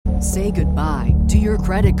Say goodbye to your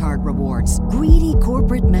credit card rewards. Greedy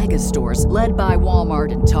corporate mega stores, led by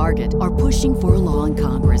Walmart and Target, are pushing for a law in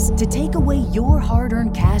Congress to take away your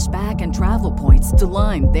hard-earned cash back and travel points to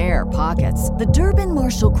line their pockets. The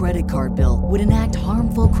Durbin-Marshall credit card bill would enact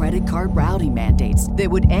harmful credit card routing mandates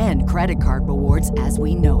that would end credit card rewards as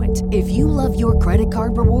we know it. If you love your credit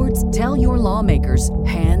card rewards, tell your lawmakers,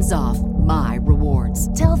 hands off my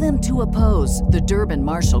rewards. Tell them to oppose the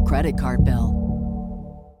Durbin-Marshall credit card bill.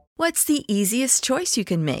 What's the easiest choice you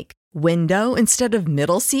can make? Window instead of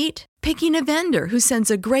middle seat? Picking a vendor who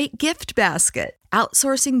sends a great gift basket?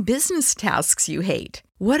 Outsourcing business tasks you hate?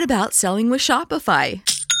 What about selling with Shopify?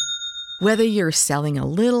 Whether you're selling a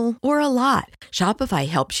little or a lot, Shopify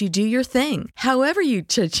helps you do your thing, however you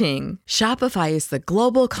cha-ching. Shopify is the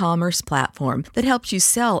global commerce platform that helps you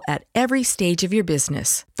sell at every stage of your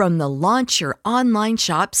business. From the launch your online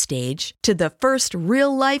shop stage to the first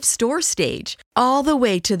real-life store stage, all the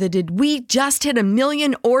way to the did we just hit 1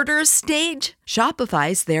 million orders stage.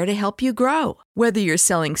 Shopify's there to help you grow. Whether you're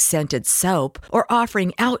selling scented soap or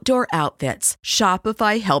offering outdoor outfits,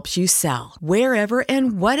 Shopify helps you sell. Wherever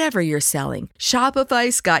and whatever you're selling,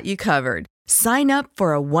 Shopify's got you covered. Sign up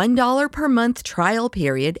for a $1 per month trial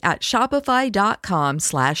period at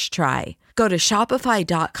shopify.com/try. Go to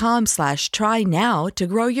shopify.com/try now to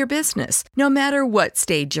grow your business, no matter what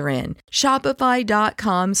stage you're in.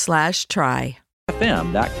 Shopify.com/try.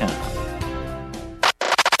 FM.com.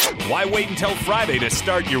 Why wait until Friday to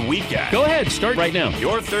start your weekend? Go ahead, start right now.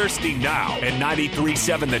 You're thirsty now, and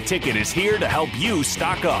 93.7 The Ticket is here to help you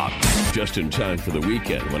stock up. Just in time for the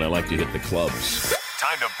weekend when I like to hit the clubs.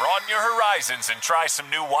 Time to broaden your horizons and try some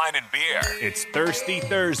new wine and beer. It's Thirsty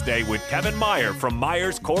Thursday with Kevin Meier from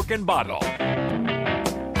Meier's Cork and Bottle.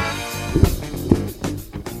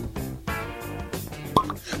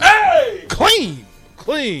 Hey!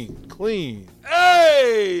 Clean.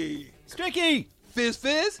 Hey! Stricky!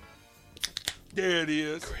 Fizz. There it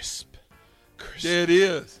is. Crisp. There it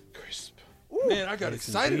is. Crisp. Man, I got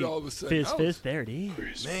excited all of a sudden. Fizz, there it is.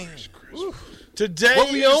 Crisp. Man. Today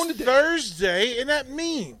What we on is today? Thursday, and that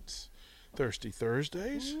means Thirsty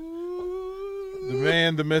Thursdays. The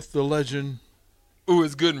man, the myth, the legend. Ooh,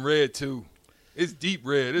 it's good and red, too. It's deep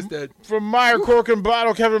red. It's that. From Meier, Cork and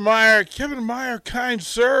Bottle, Kevin Meier. Kevin Meier, kind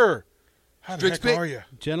sir. How the Strix heck pick. are you?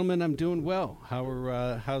 Gentlemen, I'm doing well.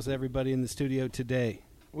 How's everybody in the studio today?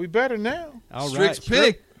 We better now. All Strix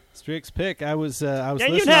right. pick. Strix pick. I was Yeah,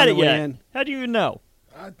 listening you've had on it the way yet. in. How do you know?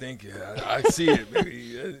 I think I see it,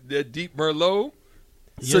 baby. That deep Merlot.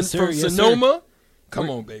 Yes, sir. From Yes, Sonoma. Come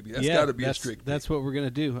on, baby. That's got to be a that's, strict. That's what we're going to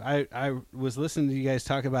do. I was listening to you guys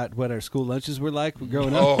talk about what our school lunches were like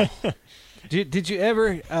growing up. Oh, Did you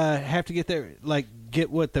ever have to get there, like, get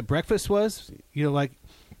what the breakfast was? You know, like,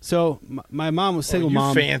 so my mom was single you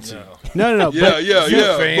mom. fancy. No.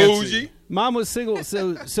 yeah. fancy. Bougie. Mom was single,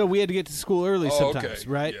 so we had to get to school early Oh, sometimes, okay.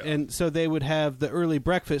 right? Yeah. And so they would have the early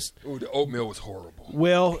breakfast. Ooh, the oatmeal was horrible.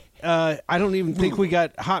 Well, I don't even think we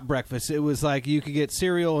got hot breakfast. It was like you could get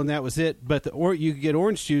cereal and that was it. But you could get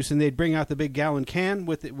orange juice, and they'd bring out the big gallon can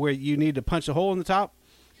with it where you need to punch a hole in the top.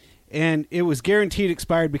 And it was guaranteed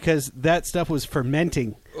expired because that stuff was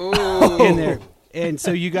fermenting in there. And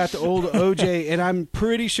so you got the old OJ, and I'm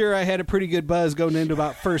pretty sure I had a pretty good buzz going into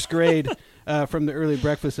about first grade from the early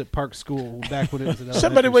breakfast at Park School back when it was an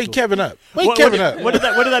Somebody elementary wake school. Kevin up. Wake Kevin up. What did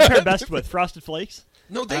that pair best with? Frosted Flakes?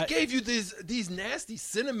 No, they gave you these nasty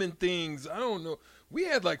cinnamon things. I don't know. We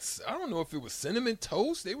had I don't know if it was cinnamon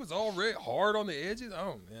toast. They was all red, hard on the edges.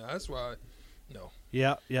 That's why. No.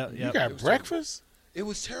 Yeah. You got breakfast? It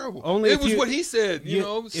was terrible. Only it if was you- what he said. You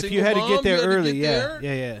know, if single you had to mom, get there you had to early, get yeah, there.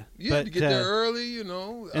 yeah. You had to get there early. You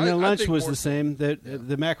know, And the lunch think was more the so. same.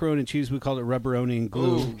 The macaroni and cheese, we called it rubberoni and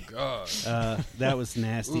glue. Oh God. That was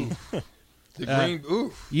nasty. The green.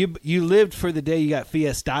 Oof. You lived for the day you got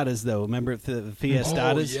fiestadas, though. Remember the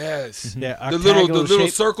fiestadas? Oh yes. Yeah, The little octagonal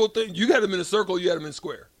shape. circle thing. You had them in a circle. You had them in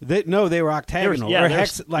square. They were octagonal Yeah, or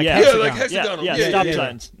there's- hex, like yeah. hexagon. Yeah, like hexagonal. Yeah, Yeah, stop yeah.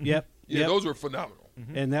 signs. Yep. Yeah, yep. those were phenomenal.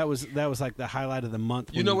 And that was like the highlight of the month.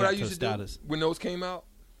 You when know what I got used to tostadas. do when those came out?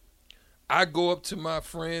 I go up to my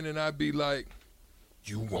friend and I'd be like,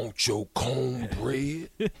 "You want your cornbread?"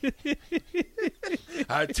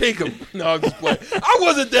 I'd take him. No, I'm just playing. I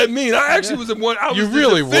wasn't that mean. I actually was the one. I was You the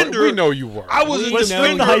really were. defender. We know you were. I was the Was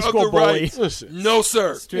defender the high of school the bully. rights. Listen. No,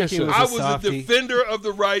 sir. Stricky sir. was I a was the softie. defender of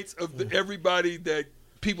the rights of everybody that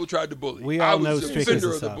people tried to bully. We I all was know the Strick is defender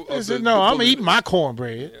a of the, softie. of I said, the- no, the I'm bully. eating my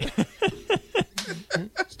cornbread.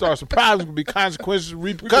 Start some problems, will be consequences,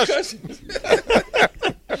 repercussions.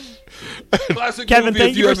 Classic Kevin, movie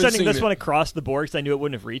thank if you for haven't sending seen this it. one across the board because I knew it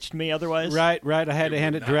wouldn't have reached me otherwise. Right. I had to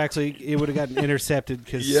hand it directly. It would have gotten intercepted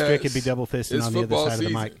because Yes. Strick could be double fisting It's on the other football side of the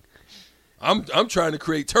mic. season. I'm trying to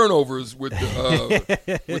create turnovers with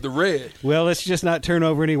the red. Well, let's just not turn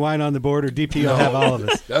over any wine on the board, or DP will have all of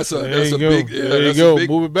us. That's a There big. you go.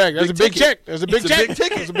 Move it back. That's a big ticket. check. That's a big It's a check. big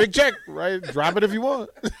ticket. That's a big check. Right? Drop it if you want.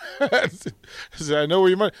 I know where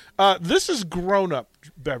your money. This is grown up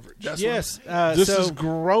beverage. Yes. This is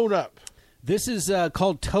grown up. This is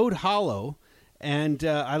called Toad Hollow, and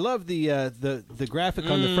I love the graphic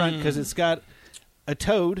on the front because it's got a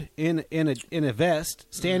toad in a vest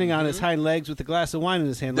standing on his hind legs with a glass of wine in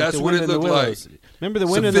his hand. That's like the what Wind it in the looked Willows. like. Remember the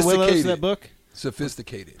Wind in the Willows, that book?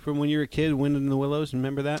 Sophisticated. From when you were a kid, Wind in the Willows.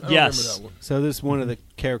 Remember that? I don't Yes. remember that one. So this is one of the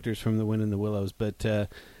characters from the Wind in the Willows. But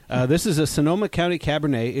this is a Sonoma County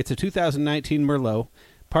Cabernet. It's a 2019 Merlot,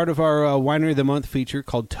 part of our Winery of the Month feature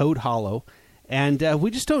called Toad Hollow. And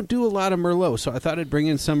we just don't do a lot of Merlot, so I thought I'd bring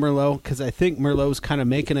in some Merlot because I think Merlot's kind of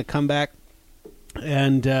making a comeback.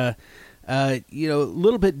 And, a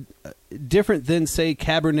little bit different than, say,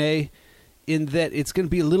 Cabernet in that it's going to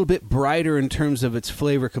be a little bit brighter in terms of its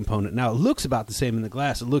flavor component. Now, it looks about the same in the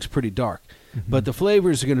glass. It looks pretty dark. But the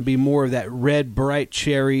flavors are going to be more of that red, bright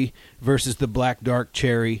cherry versus the black, dark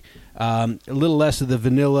cherry. A little less of the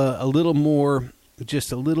vanilla, a little more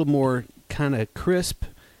kind of crisp.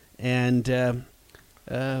 And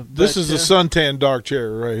This is the suntan dark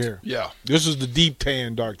cherry right here. Yeah. This is the deep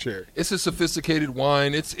tan dark cherry. It's a sophisticated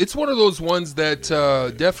wine. It's one of those ones that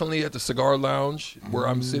definitely at the cigar lounge where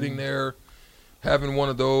I'm sitting there having one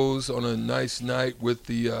of those on a nice night with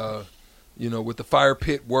the with the fire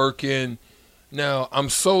pit working. Now, I'm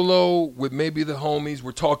solo with maybe the homies.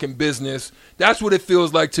 We're talking business. That's what it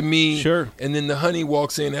feels like to me. Sure. And then the honey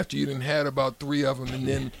walks in after you done had about 3 of them, and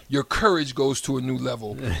then your courage goes to a new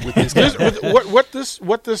level with this guy. What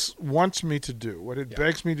this wants me to do, what it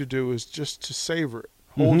begs me to do, is just to savor it,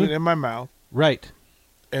 hold it in my mouth, right.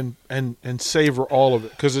 and savor all of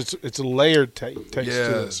it because it's a layered taste to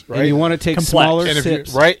this, right? And you want to take Complex. smaller and if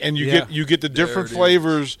sips. you, right, and you Yeah. get the different it is.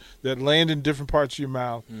 flavors that land in different parts of your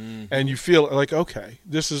mouth, and you feel like, okay,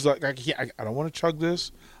 this is like I don't want to chug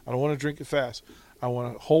this, I don't want to drink it fast, I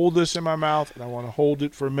want to hold this in my mouth, and I want to hold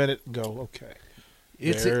it for a minute and go, okay.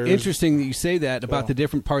 It's There's- interesting that you say that about the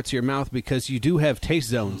different parts of your mouth because you do have taste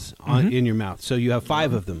zones in your mouth. So you have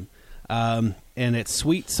 5 of them. And it's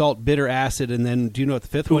sweet, salt, bitter, acid, and then do you know what the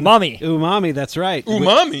 5th one? Umami. Umami, that's right.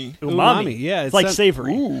 Umami. Umami, yeah. It's like some-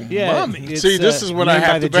 savory. Ooh, Yeah, umami. it's, See, this is when I named by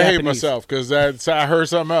have the to behave Japanese. myself because I heard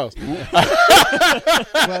something else. Well,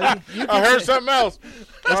 you I heard something else.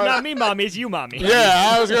 It's not me, mommy. It's you, mommy.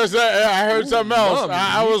 Yeah, I was gonna say I heard something else. Mommy.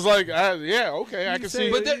 I was like, yeah, okay, I can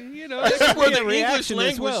see. But that, you know, that's that where could be the a English reaction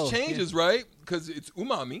as language well. changes, right? Because it's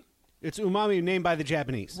umami. It's umami named by the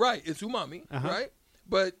Japanese. Right, it's umami, Uh-huh. right?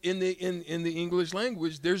 But in the English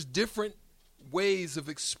language, there's different ways of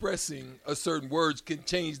expressing a certain words can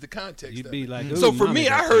change the context. You'd of be it. like, so "Ooh, for mommy, me,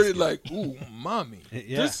 I that heard tastes it like, ooh, mommy.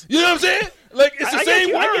 Yeah. You know what I'm saying? Like it's the I get same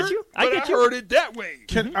you, I word, get you, I but get I you. heard it that way.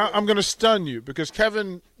 I'm going to stun you because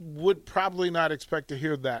Kevin would probably not expect to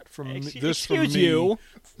hear that from me, this from Excuse me. you.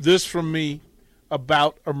 This from me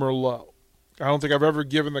about a Merlot. I don't think I've ever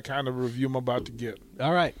given the kind of review I'm about to give.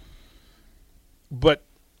 All right. But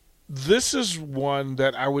this is one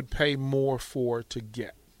that I would pay more for to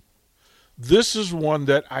get. This is one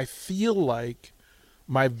that I feel like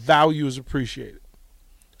my value is appreciated.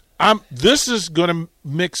 This is going to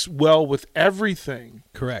mix well with everything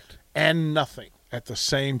Correct. and nothing at the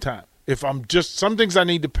same time. If I'm just some things I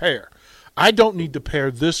need to pair. I don't need to pair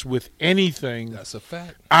this with anything. That's a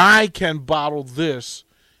fact. I can bottle this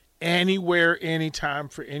anywhere, anytime,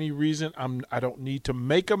 for any reason. I don't need to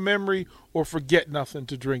make a memory or forget nothing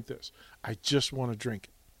to drink this. I just want to drink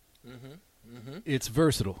it. It's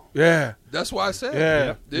versatile. Yeah. That's why I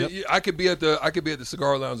said, Yeah. I could be at the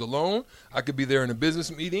cigar lounge alone. I could be there in a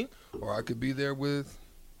business meeting, or I could be there with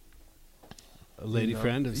A lady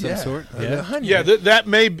friend of some yeah, sort. a honey. Yeah,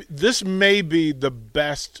 this may be the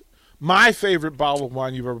best, my favorite bottle of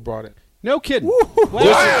wine you've ever brought in. No kidding.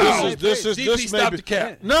 This DP, may stop be- the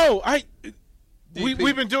cap. No, DP.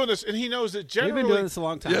 we've been doing this, and he knows that We've generally been doing this a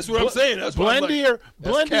long time. That's what I'm saying. That's why I'm like,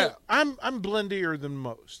 that's cap. I'm blendier than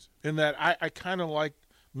most in that I kind of like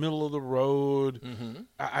middle of the road.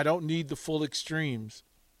 I don't need the full extremes,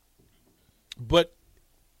 but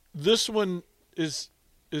this one is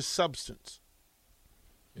substance.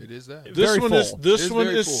 It is that. This Very one full. is this It's one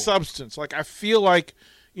very is full. substance. Like I feel like,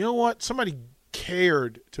 you know what? Somebody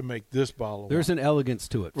cared to make this bottle. of There's wine. an elegance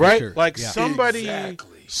to it, for Right? sure. Like Yeah.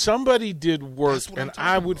 Exactly. somebody did work, That's what I'm and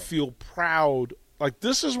I talking would about. feel proud. Like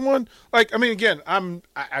this is one. Like I mean, again,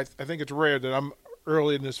 I think it's rare that I'm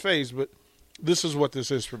early in this phase, but this is what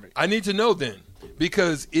this is for me. I need to know then,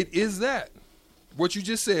 because it is that. What you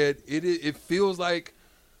just said, it feels like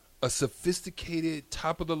a sophisticated,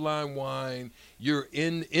 top of the line wine. You're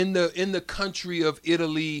in the country of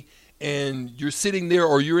Italy, and you're sitting there,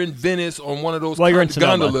 or you're in Venice on one of those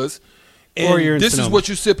gondolas, and or you're in this Sonoma. is what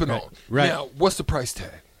you're sipping on. Right. Now, what's the price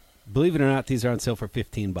tag? Believe it or not, these are on sale for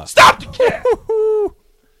 $15. Stop the cat!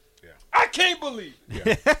 I can't believe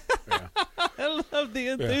it. I love the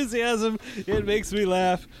enthusiasm. It makes me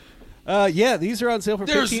laugh. These are on sale for $15.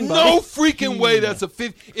 There's no freaking way that's a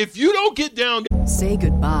 50. If you don't get down. Say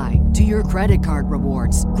goodbye to your credit card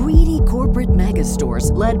rewards. Greedy corporate mega stores,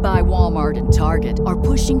 led by Walmart and Target, are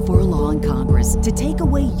pushing for a law in Congress to take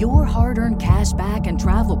away your hard-earned cash back and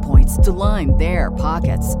travel points to line their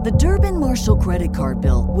pockets. The Durbin-Marshall credit card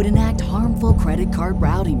bill would enact harmful credit card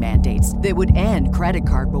routing mandates that would end credit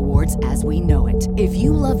card rewards as we know it. If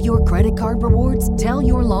you love your credit card rewards, tell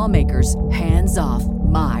your lawmakers, hands off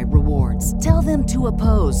my rewards. Tell them to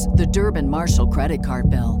oppose the Durbin-Marshall credit card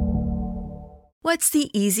bill. What's the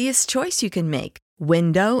easiest choice you can make?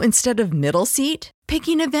 Window instead of middle seat?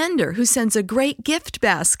 Picking a vendor who sends a great gift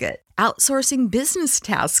basket? Outsourcing business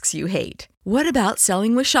tasks you hate? What about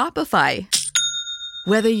selling with Shopify?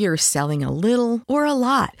 Whether you're selling a little or a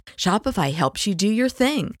lot, Shopify helps you do your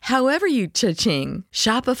thing, however you cha-ching.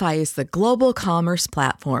 Shopify is the global commerce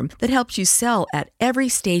platform that helps you sell at every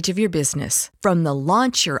stage of your business. From the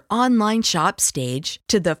launch your online shop stage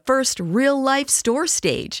to the first real-life store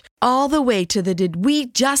stage, all the way to the did we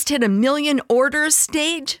just hit 1 million orders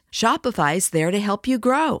stage. Shopify's there to help you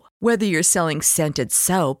grow. Whether you're selling scented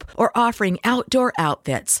soap or offering outdoor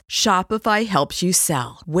outfits, Shopify helps you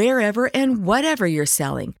sell. Wherever and whatever you're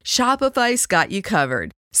selling, Shopify's got you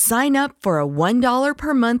covered. Sign up for a $1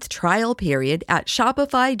 per month trial period at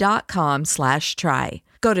shopify.com/try.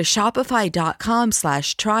 Go to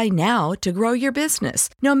shopify.com/try now to grow your business,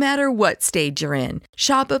 no matter what stage you're in.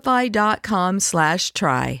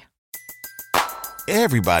 Shopify.com/try.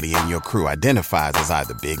 Everybody in your crew identifies as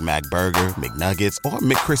either Big Mac Burger, McNuggets, or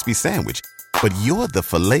McCrispy Sandwich. But you're the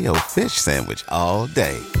Filet-O-Fish Sandwich all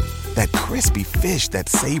day. That crispy fish, that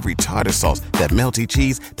savory tartar sauce, that melty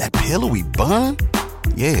cheese, that pillowy bun.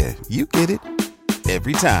 Yeah, you get it.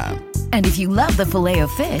 Every time. And if you love the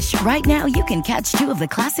Filet-O-Fish, right now you can catch 2 of the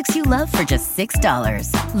classics you love for just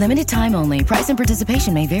 $6. Limited time only. Price and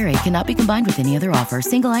participation may vary. Cannot be combined with any other offer.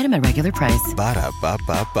 Single item at regular price.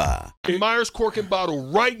 Ba-da-ba-ba-ba. Meyer's Cork and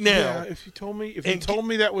Bottle right now. Yeah, if you told me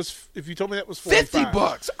that was $45.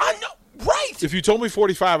 $50. I know, right? If you told me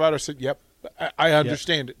 $45, I would have said, "Yep, I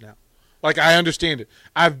understand it now." Like I understand it.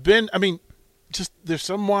 There's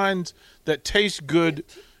some wines that taste good.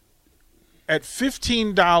 At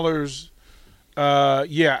 $15,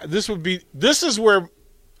 this is where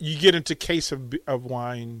you get into case of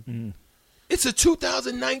wine. Mm. It's a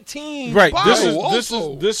 2019 right.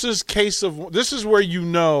 bottle This is where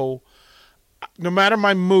no matter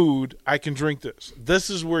my mood, I can drink this. This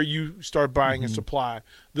is where you start buying a supply.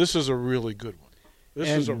 This is a really good one. This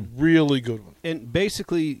is a really good one. And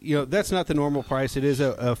basically, that's not the normal price. It is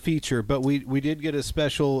a feature, but we did get a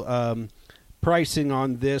special pricing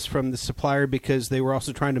on this from the supplier because they were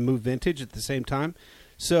also trying to move vintage at the same time.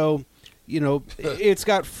 So, it's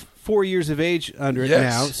got 4 years of age under it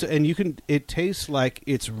now, so, and it tastes like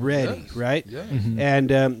it's ready, right? Yeah. Mm-hmm.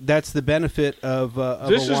 And that's the benefit of a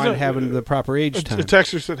wine having the proper age time. The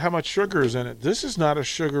texter said, "How much sugar is in it?" This is not a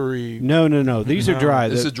sugary. No. These are dry.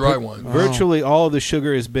 This is a dry one. Virtually all of the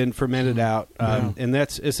sugar has been fermented out, and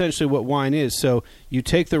that's essentially what wine is. So you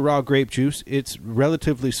take the raw grape juice. It's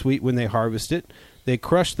relatively sweet when they harvest it. They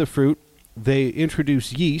crush the fruit. They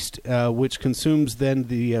introduce yeast, which consumes then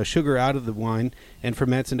the sugar out of the wine and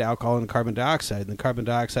ferments into alcohol and carbon dioxide. And the carbon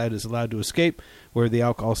dioxide is allowed to escape where the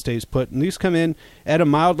alcohol stays put. And these come in at a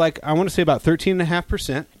mild, I want to say about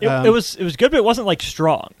 13.5%. It was good, but it wasn't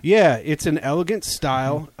strong. Yeah, it's an elegant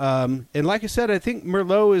style. And like I said, I think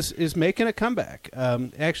Merlot is making a comeback.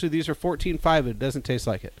 Actually, these are 14.5. It doesn't taste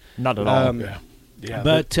like it. Not at all.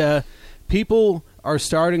 But people are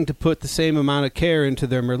starting to put the same amount of care into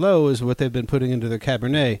their Merlot as what they've been putting into their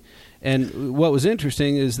Cabernet. And what was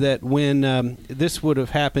interesting is that when this would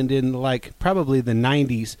have happened in probably the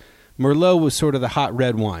 90s, Merlot was sort of the hot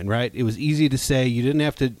red wine, right? It was easy to say. You didn't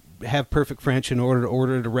have to have perfect French in order to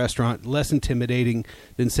order at a restaurant. Less intimidating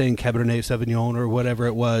than saying Cabernet Sauvignon or whatever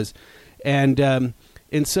it was. And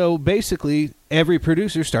so basically every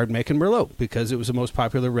producer started making Merlot because it was the most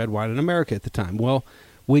popular red wine in America at the time. Well,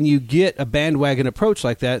 when you get a bandwagon approach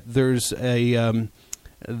like that, there's the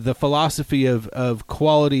philosophy of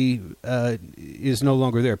quality is no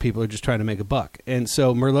longer there. People are just trying to make a buck. And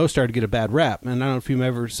so Merlot started to get a bad rap. And I don't know if you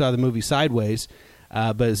ever saw the movie Sideways,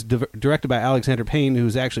 but it's directed by Alexander Payne,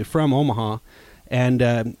 who's actually from Omaha. And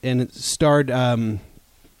it starred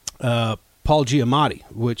Paul Giamatti,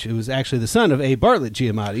 which was actually the son of A. Bartlett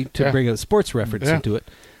Giamatti, to bring a sports reference into it,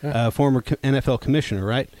 former NFL commissioner,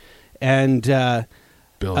 right? And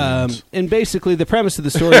and basically the premise of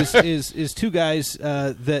the story is two guys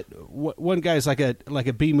that one guy's like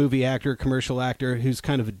a B movie actor, commercial actor, who's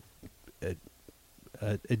kind of a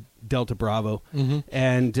Delta Bravo,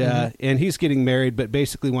 and he's getting married, but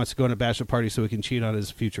basically wants to go on a bachelor party so he can cheat on his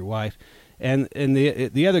future wife. And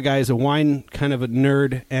the other guy is a wine kind of a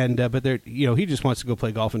nerd, and but he just wants to go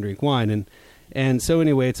play golf and drink wine, and so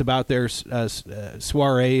anyway, it's about their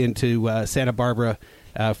soiree into Santa Barbara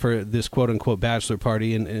for this quote unquote bachelor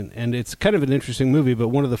party, and it's kind of an interesting movie. But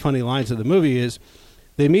one of the funny lines of the movie is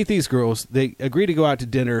they meet these girls, they agree to go out to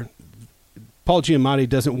dinner. Paul Giamatti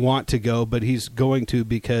doesn't want to go, but he's going to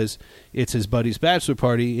because it's his buddy's bachelor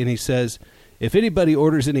party, and he says, "If anybody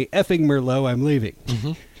orders any effing Merlot, I'm leaving."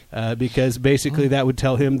 Because basically that would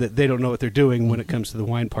tell him that they don't know what they're doing when it comes to the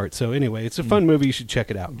wine part. So anyway, it's a fun movie. You should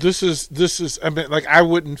check it out. This is. I mean, like, I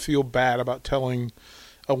wouldn't feel bad about telling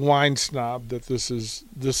a wine snob that this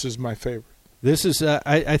is my favorite. This is.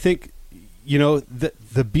 I think,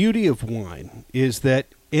 the beauty of wine is that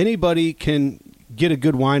anybody can get a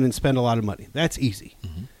good wine and spend a lot of money. That's easy.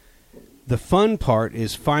 The fun part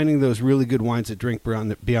is finding those really good wines that drink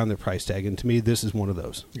beyond their price tag, and to me, this is one of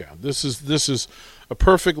those. Yeah, this is a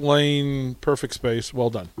perfect lane, perfect space. Well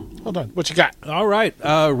done. What you got? All right,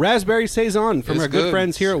 raspberry saison from our good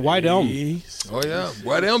friends here at White Elm. Oh yeah,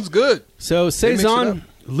 White Elm's good. So saison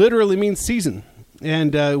literally means season,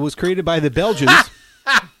 and it was created by the Belgians.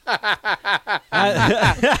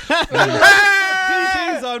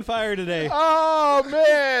 DC's on fire today. Oh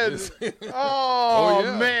man!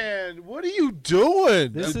 Oh man! What are you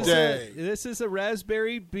doing today? This is a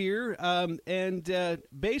raspberry beer, and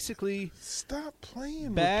basically, stop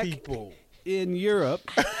playing back with people in Europe.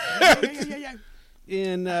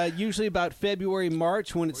 In usually about February,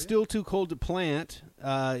 March, when it's still too cold to plant,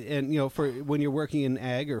 and for when you're working in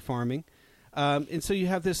ag or farming. And so you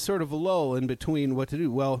have this sort of lull in between what to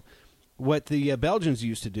do. Well, what the Belgians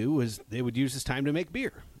used to do was they would use this time to make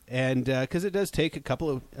beer, and because it does take a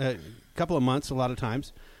couple of months, a lot of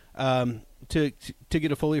times, to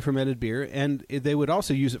get a fully fermented beer, and they would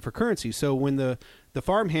also use it for currency. So when the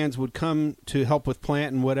farm hands would come to help with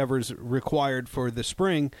plant and whatever's required for the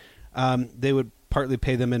spring, they would partly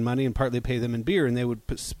pay them in money and partly pay them in beer, and they would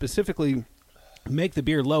specifically make the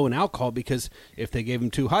beer low in alcohol, because if they gave them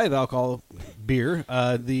too high of alcohol beer,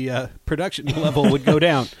 the production level would go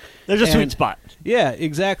down. There's a sweet spot. Yeah,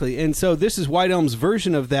 exactly. And so this is White Elm's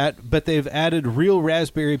version of that, but they've added real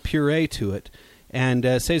raspberry puree to it.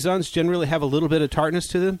 And saisons generally have a little bit of tartness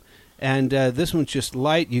to them, and this one's just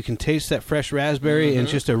light. You can taste that fresh raspberry, and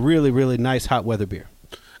just a really, really nice hot weather beer.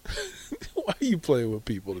 Why are you playing with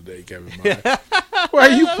people today, Kevin Meier? Why are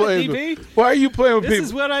you playing with people? This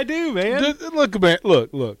is what I do, man. Look, man.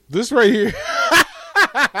 Look. This right here.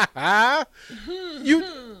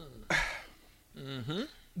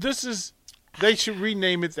 This is. They should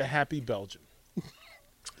rename it the Happy Belgian.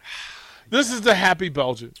 This is the Happy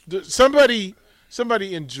Belgian. Somebody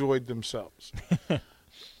enjoyed themselves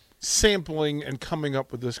sampling and coming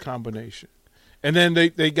up with this combination, and then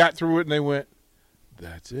they got through it and they went,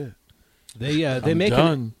 "That's it." They make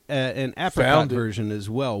an apricot version as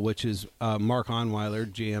well, which is Mark Onweiler,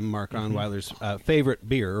 GM Mark Onweiler's favorite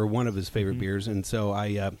beer, or one of his favorite beers. And so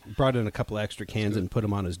I brought in a couple extra cans and put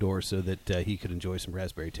them on his door so that he could enjoy some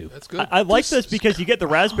raspberry too. That's good. I like this because you get the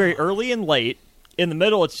raspberry early and late. In the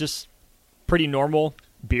middle, it's just pretty normal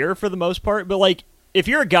beer for the most part. But like, if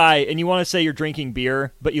you're a guy and you want to say you're drinking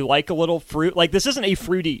beer, but you like a little fruit, like this isn't a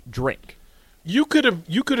fruity drink. You could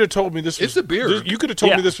have told me this was... It's a beer. You could have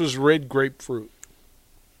told me this was red grapefruit,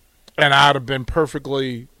 and I'd have been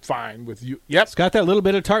perfectly fine with you. Yep. It's got that little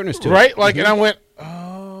bit of tartness to it. Right? Like, and I went,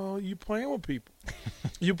 oh, you playing with people.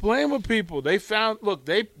 You playing with people. They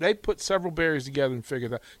put several berries together and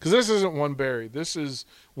figured that. Because this isn't one berry. This is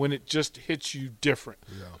when it just hits you different.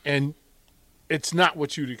 Yeah. And it's not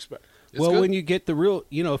what you'd expect. When you get the real...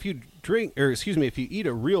 if you eat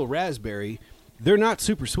a real raspberry... They're not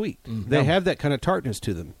super sweet. They have that kind of tartness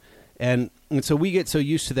to them. And so we get so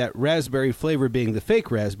used to that raspberry flavor being the fake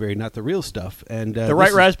raspberry, not the real stuff. And the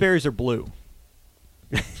right raspberries are blue.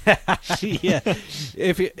 Yeah.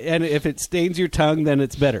 If it stains your tongue, then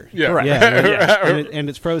it's better. Yeah. Right. Yeah. And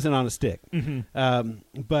it's frozen on a stick.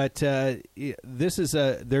 But this is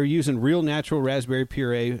they're using real natural raspberry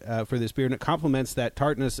puree for this beer, and it complements that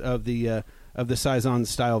tartness of the saison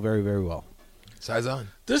style very, very well. Saison.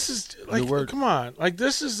 This is like, come on, like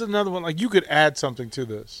this is another one. Like you could add something to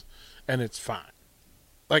this, and it's fine.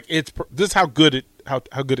 Like this is how good how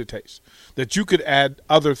good it tastes. That you could add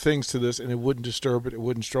other things to this and it wouldn't disturb it. It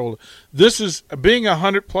wouldn't stroll it. This is being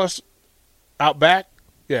 100+ out back.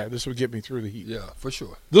 Yeah, this will get me through the heat. Yeah, for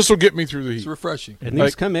sure. This will get me through the heat. It's refreshing. And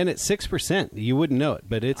these come in at 6%. You wouldn't know it,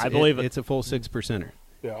 but it's it's a full 6%er.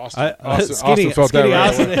 Yeah, Austin felt that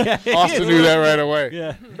right away. Austin knew that right away.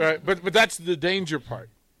 Yeah, right. But that's the danger part,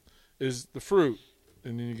 is the fruit,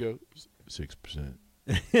 and then you go 6%.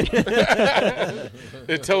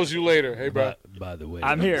 It tells you later, hey, bro. By the way,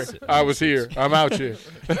 I'm here. I was here. I'm out here.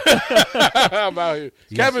 I'm out here.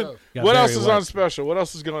 Kevin, what else is on special? What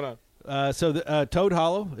else is going on? So the Toad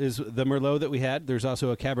Hollow is the Merlot that we had. There's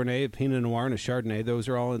also a Cabernet, a Pinot Noir, and a Chardonnay. Those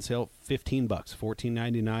are all on sale, $15,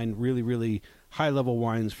 $14.99. Really, really high-level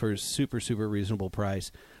wines for super, super reasonable price.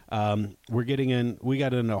 We got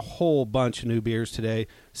in a whole bunch of new beers today,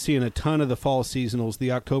 seeing a ton of the fall seasonals, the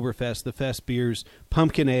Oktoberfest, the Fest beers,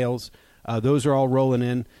 pumpkin ales. Those are all rolling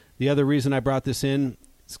in. The other reason I brought this in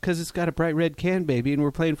is because it's got a bright red can, baby, and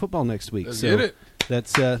we're playing football next week. Let's get it.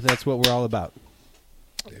 That's what we're all about.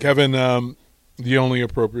 Kevin, the only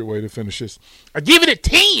appropriate way to finish this, I give it a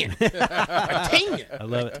 10. A 10. I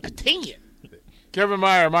love it. A 10. Kevin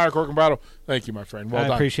Meier, Cork and Bottle. Thank you, my friend. Well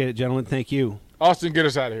done. I appreciate it, gentlemen. Thank you. Austin, get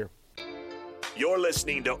us out of here. You're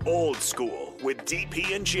listening to Old School with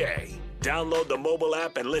DP and J. Download the mobile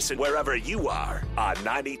app and listen wherever you are on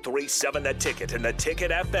 93.7 The Ticket and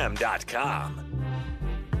theticketfm.com.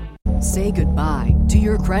 Say goodbye to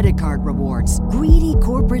your credit card rewards. Greedy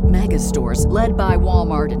corporate mega stores, led by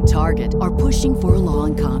Walmart and Target, are pushing for a law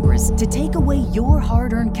in Congress to take away your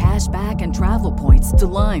hard-earned cash back and travel points to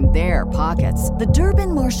line their pockets. The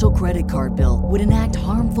Durbin-Marshall credit card bill would enact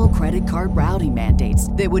harmful credit card routing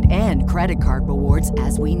mandates that would end credit card rewards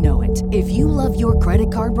as we know it. If you love your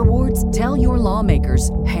credit card rewards, tell your lawmakers,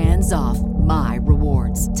 hands off my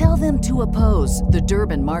rewards. Tell them to oppose the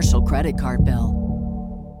Durbin-Marshall credit card bill.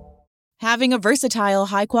 Having a versatile,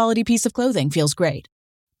 high-quality piece of clothing feels great.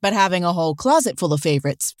 But having a whole closet full of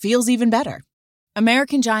favorites feels even better.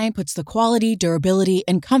 American Giant puts the quality, durability,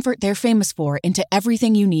 and comfort they're famous for into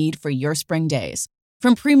everything you need for your spring days.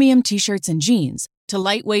 From premium t-shirts and jeans to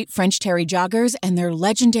lightweight French terry joggers and their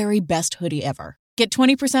legendary best hoodie ever. Get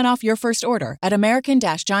 20% off your first order at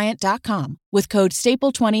American-Giant.com with code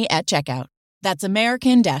STAPLE20 at checkout. That's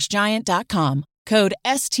American-Giant.com, code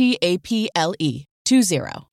STAPLE20.